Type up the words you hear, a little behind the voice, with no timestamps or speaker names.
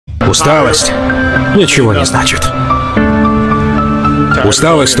Усталость ничего не значит.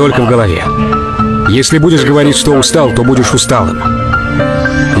 Усталость только в голове. Если будешь говорить, что устал, то будешь усталым.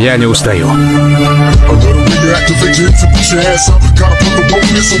 Я не устаю.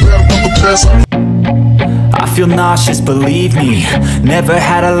 I feel nauseous, believe me. Never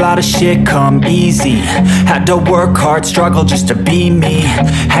had a lot of shit come easy. Had to work hard, struggle just to be me.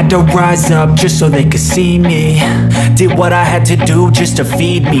 Had to rise up just so they could see me. Did what I had to do just to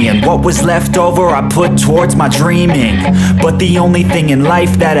feed me. And what was left over I put towards my dreaming. But the only thing in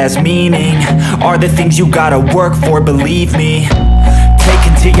life that has meaning are the things you gotta work for, believe me. Take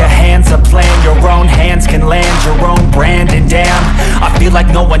into your hands a plan. Your own hands can land your own brand. And damn, I feel like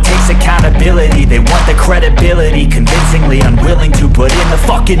no one takes accountability. They want the credibility, convincingly unwilling to put in the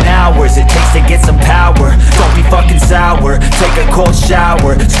fucking hours it takes to get some power. Don't be fucking sour, take a cold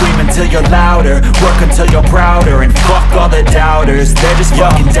shower. Scream until you're louder, work until you're prouder. And fuck all the doubters, they're just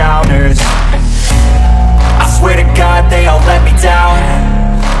fucking downers. I swear to God they all let me down.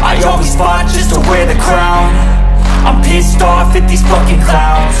 I always fought just to wear the crown. I'm pissed off at these fucking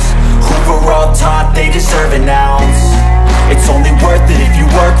clowns who were all taught they deserve an ounce. It's only worth it if you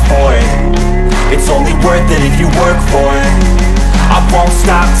work for it. It's only worth it if you work for it. I won't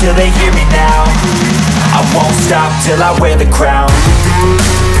stop till they hear me now. I won't stop till I wear the crown.